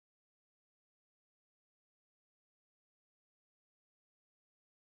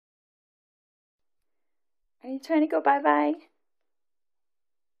Are you trying to go bye-bye?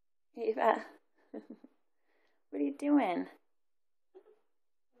 Ava, what are you doing?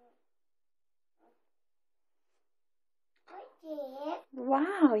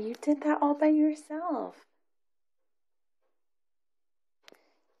 Wow, you did that all by yourself.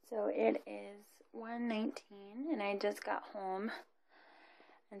 So it is 1:19 and I just got home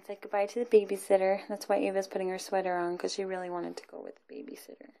and said goodbye to the babysitter. That's why Ava's putting her sweater on, because she really wanted to go with the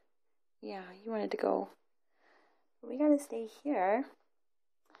babysitter. Yeah, you wanted to go. But we gotta stay here.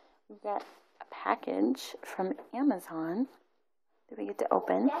 We've got a package from Amazon that we get to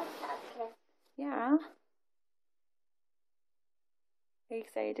open. Yeah. Are you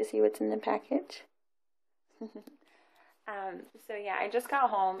excited to see what's in the package? So yeah, I just got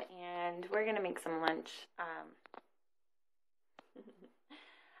home and we're gonna make some lunch.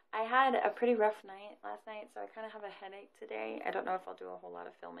 I had a pretty rough night last night, so I kind of have a headache today. I don't know if I'll do a whole lot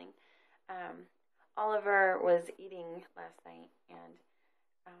of filming. Oliver was eating last night, and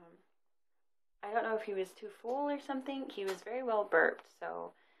I don't know if he was too full or something. He was very well burped,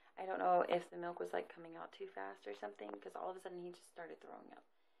 so I don't know if the milk was like coming out too fast or something, because all of a sudden he just started throwing up.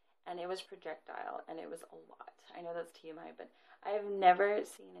 And it was projectile, and it was a lot. I know that's TMI, but I have never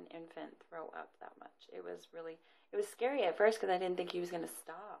seen an infant throw up that much. It was scary at first, because I didn't think he was going to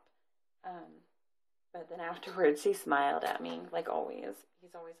stop. But then afterwards, he smiled at me, like always.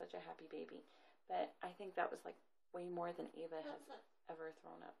 He's always such a happy baby. But I think that was like way more than Ava has ever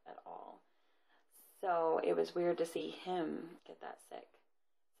thrown up at all. So it was weird to see him get that sick.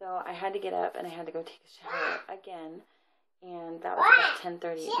 So I had to get up, and I had to go take a shower again. And that was about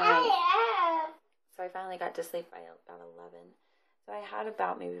 10:30 at night. So I finally got to sleep by about 11. So I had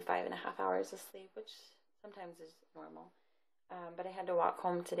about maybe 5.5 hours of sleep, which sometimes is normal. But I had to walk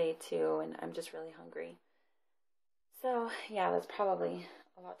home today too, and I'm just really hungry. So yeah, that's probably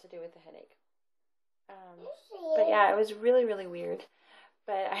a lot to do with the headache. But yeah, it was really, really weird.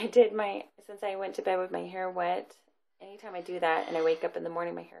 But I did since I went to bed with my hair wet, anytime I do that and I wake up in the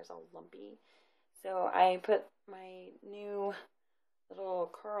morning, my hair is all lumpy. So I put my new little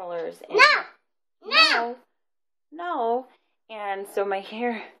curlers in. No. And so my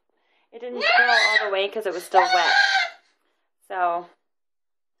hair, it didn't curl all the way because it was still wet. So,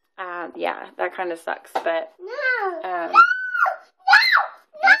 yeah, that kind of sucks. But, honey,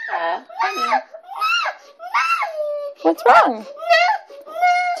 what's wrong?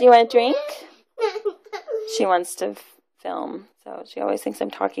 Do you want a drink? She wants to film, so she always thinks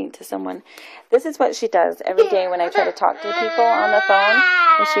I'm talking to someone. This is what she does every day when I try to talk to people on the phone,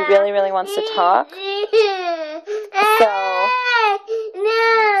 and she really, really wants to talk.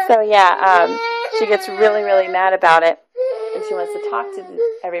 So yeah, she gets really, really mad about it, and she wants to talk to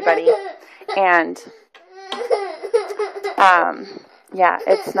everybody. And yeah,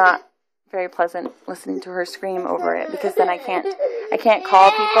 it's not very pleasant listening to her scream over it, because then I can't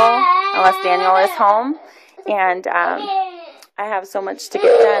call people unless Daniel is home. And I have so much to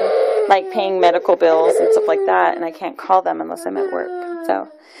get done, like paying medical bills and stuff like that, and I can't call them unless I'm at work. So,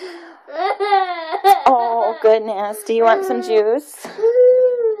 oh goodness, do you want some juice?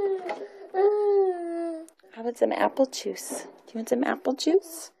 How about some apple juice? Do you want some apple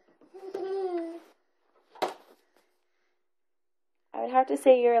juice? I would have to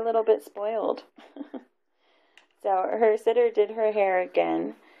say you're a little bit spoiled. So her sitter did her hair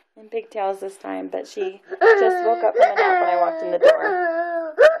again. In pigtails this time, but she just woke up from a nap when I walked in the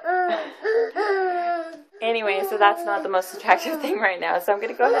door. Anyway, so that's not the most attractive thing right now, so I'm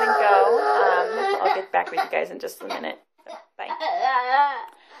going to go ahead and go. I'll get back with you guys in just a minute. So, bye.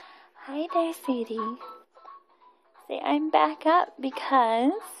 Hi there, sweetie. Say I'm back up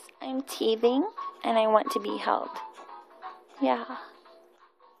because I'm teething and I want to be held. Yeah.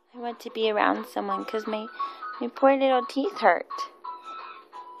 I want to be around someone because my poor little teeth hurt.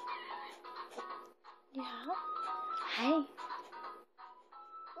 Yeah. Hi.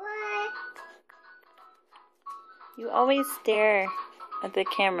 What? You always stare at the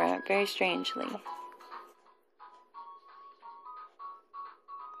camera very strangely.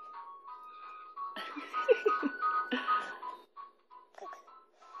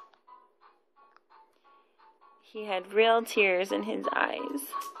 He had real tears in his eyes.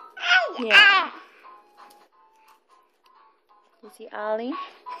 Yeah. You see Ollie?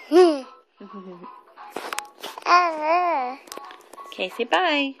 Okay, say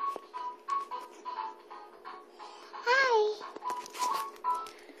bye. Hi.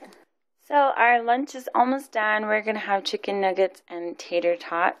 So our lunch is almost done. We're going to have chicken nuggets and tater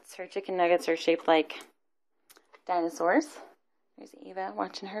tots. Her chicken nuggets are shaped like dinosaurs. There's Ava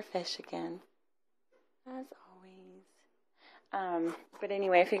watching her fish again, as always. But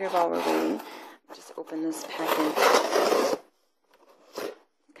anyway, I figured while we're waiting, just open this package.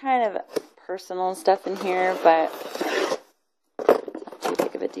 Kind of personal stuff in here, but not too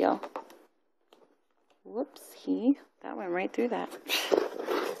big of a deal. Whoopsie, that went right through that.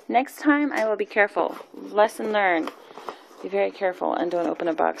 Next time I will be careful. Lesson learned. Be very careful and don't open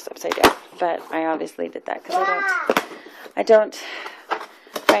a box upside down. But I obviously did that because I don't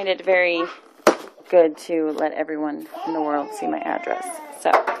find it very good to let everyone in the world see my address.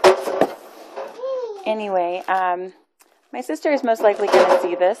 So anyway, my sister is most likely going to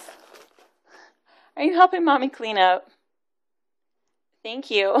see this. Are you helping Mommy clean up?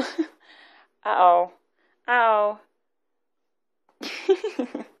 Thank you. Uh-oh. Uh-oh.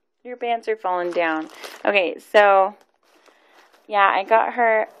 Your pants are falling down. Okay, so, yeah, I got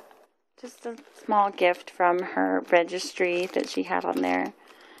her just a small gift from her registry that she had on there.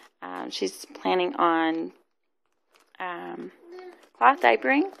 She's planning on cloth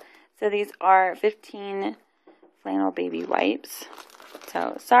diapering. So these are 15 flannel baby wipes.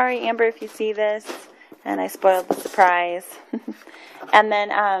 So, sorry, Amber, if you see this. And I spoiled the surprise. And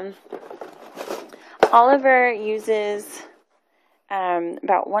then Oliver uses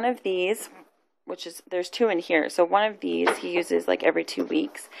about one of these, which is, there's 2 in here. So one of these he uses like every 2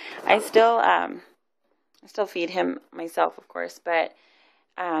 weeks. I still feed him myself, of course, but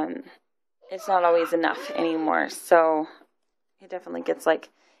it's not always enough anymore. So he definitely gets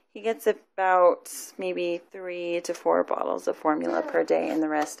he gets about maybe 3 to 4 bottles of formula per day, and the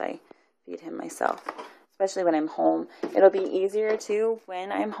rest I feed him myself, especially when I'm home. It'll be easier too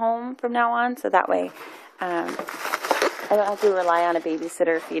when I'm home from now on, so that way I don't have to rely on a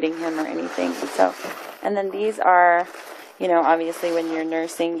babysitter feeding him or anything. So, and then these are, you know, obviously when you're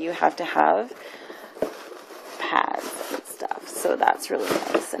nursing, you have to have pads and stuff. So that's really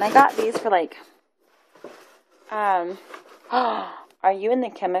nice. And I got these for like, are you in the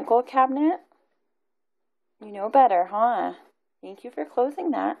chemical cabinet? You know better, huh? Thank you for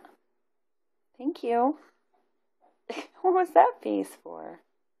closing that. Thank you. What was that face for?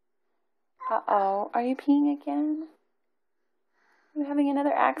 Uh-oh. Are you peeing again? Are you having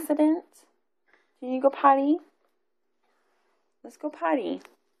another accident? Do you go potty? Let's go potty.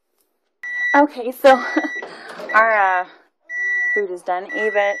 Okay, so our food is done.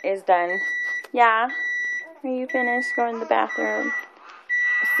 Ava is done. Yeah? Are you finished going to the bathroom?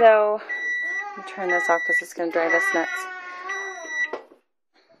 So, let me turn this off because it's going to drive us nuts.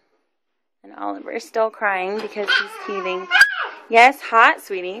 And Oliver's still crying because he's teething. Yes, hot,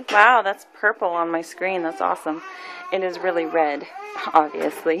 sweetie. Wow, that's purple on my screen. That's awesome. It is really red,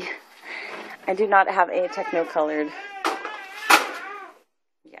 obviously. I do not have a techno-colored.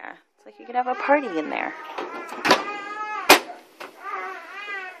 Yeah, it's like you could have a party in there.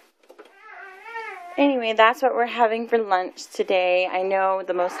 Anyway, that's what we're having for lunch today. I know,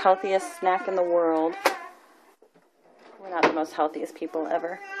 the most healthiest snack in the world. We're not the most healthiest people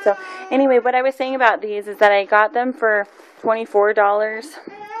ever. So, anyway, what I was saying about these is that I got them for $24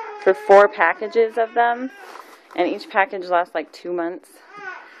 for 4 packages of them. And each package lasts like 2 months.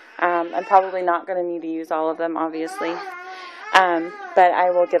 I'm probably not going to need to use all of them, obviously. But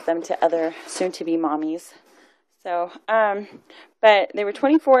I will give them to other soon-to-be mommies. So, but they were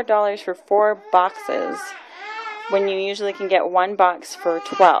 $24 for 4 boxes when you usually can get 1 box for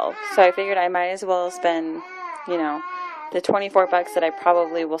 $12. So I figured I might as well spend, you know, the $24 that I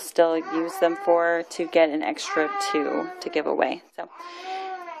probably will still use them for to get an extra 2 to give away. So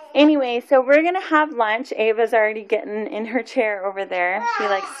anyway, so we're going to have lunch. Ava's already getting in her chair over there. She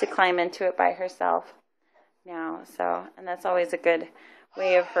likes to climb into it by herself now. So, and that's always a good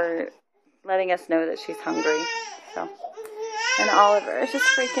way of her letting us know that she's hungry. So, and Oliver is just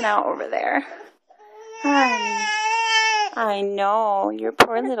freaking out over there. I know, your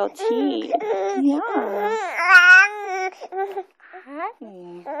poor little teeth. Yeah. Hi.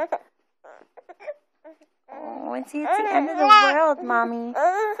 Oh, it's the end of the world, Mommy. You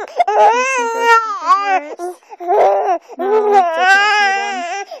see those yours? No, it's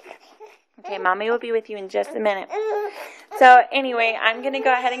okay. Okay, Mommy will be with you in just a minute. So, anyway, I'm going to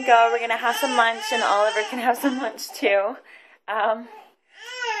go ahead and go. We're going to have some lunch, and Oliver can have some lunch, too. Yeah,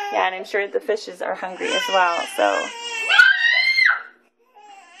 and I'm sure the fishes are hungry as well, so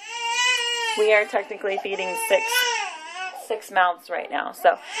we are technically feeding six mouths right now.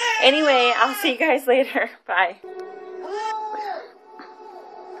 So, anyway, I'll see you guys later. Bye.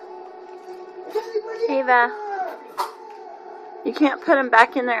 Ava, you can't put them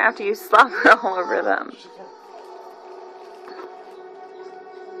back in there after you slobber all over them.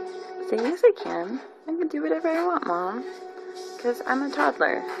 Say, yes, I can. I can do whatever I want, Mom. Because I'm a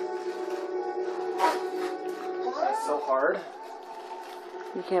toddler. That's so hard.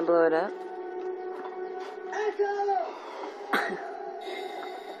 You can't blow it up?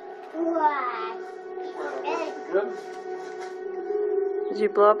 Good? Did you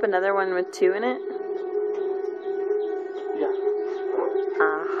blow up another one with 2 in it? Yeah.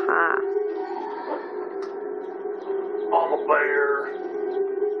 Aha. I'm a bear.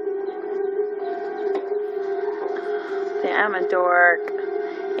 Damn, a dork.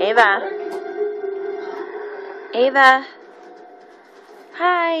 Ava. Ava.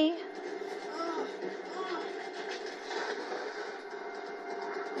 Hi.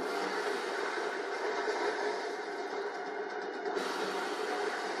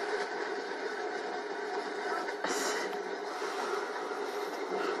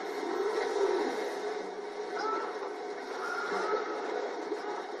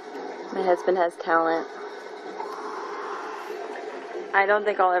 My husband has talent. I don't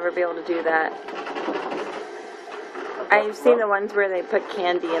think I'll ever be able to do that. I've seen the ones where they put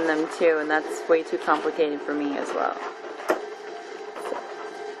candy in them too, and that's way too complicated for me as well.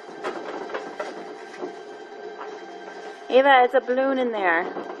 Ava, it's a balloon in there.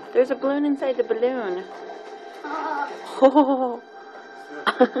 There's a balloon inside the balloon. Oh.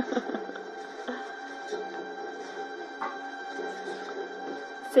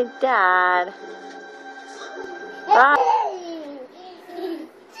 Say, Dad. Bye.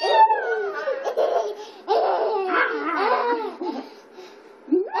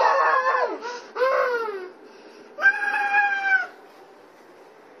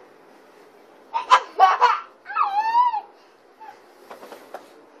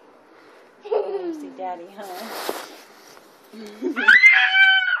 See Daddy, huh?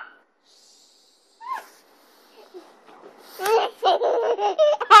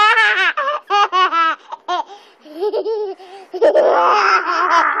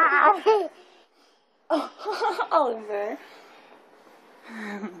 Oliver.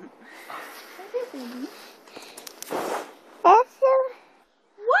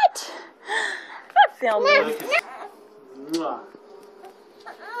 What? Not filming.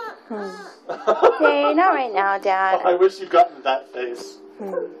 Okay, not right now, Dad. I wish you got in that face.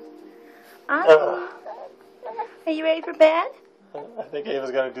 Are you ready for bed? I think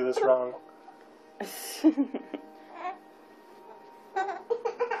Ava's gonna do this wrong.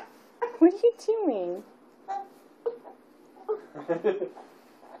 What are you doing? What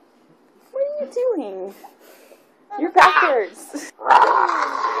are you doing? You're backwards.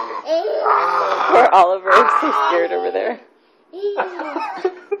 Poor Oliver is so scared over there.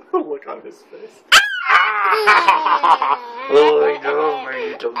 Look on his face. Oh, I know, my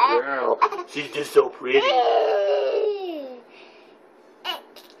little girl. She's just so pretty.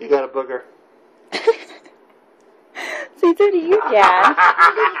 You got a booger. Say so do you, Dad.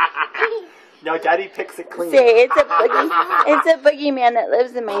 No, Daddy picks it clean. Say it's a boogeyman that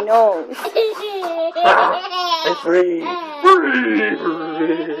lives in my nose. I'm free.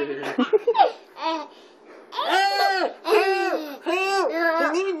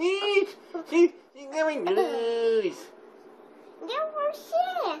 She's going loose.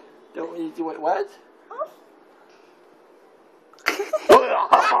 Don't you do it? What?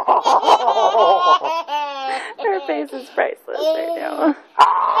 Her face is priceless right now.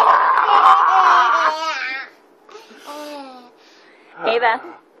 Ava,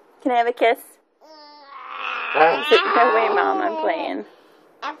 can I have a kiss? No way, Mom, I'm playing.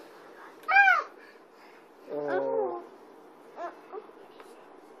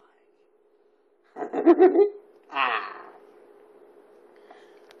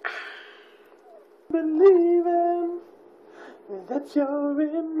 Believing that you're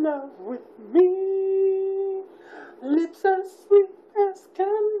in love with me. Lips as sweet as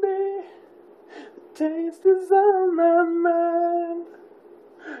can be. The taste is on my mind.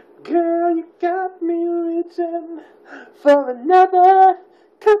 Girl, you got me reaching for another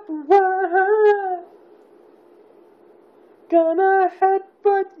cup of wine. Gonna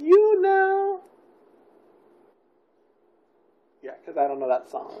headbutt you now. Yeah, because I don't know that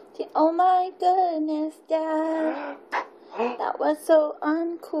song. Oh my goodness, Dad. That was so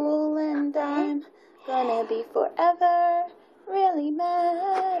uncool, and I'm gonna be forever really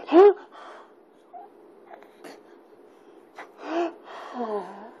mad.